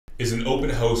Is an open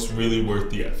house really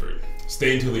worth the effort?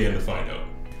 Stay until the end to find out.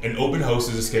 An open house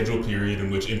is a scheduled period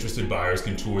in which interested buyers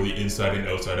can tour the inside and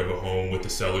outside of a home with the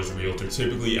seller's realtor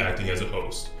typically acting as a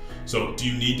host. So, do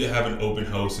you need to have an open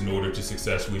house in order to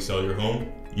successfully sell your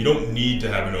home? You don't need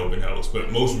to have an open house,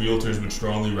 but most realtors would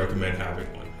strongly recommend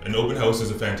having one. An open house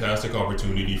is a fantastic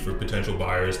opportunity for potential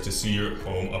buyers to see your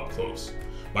home up close.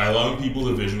 By allowing people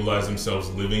to visualize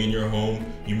themselves living in your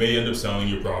home, you may end up selling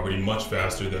your property much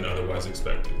faster than otherwise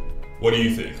expected. What do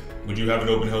you think? Would you have an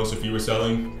open house if you were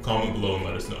selling? Comment below and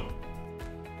let us know.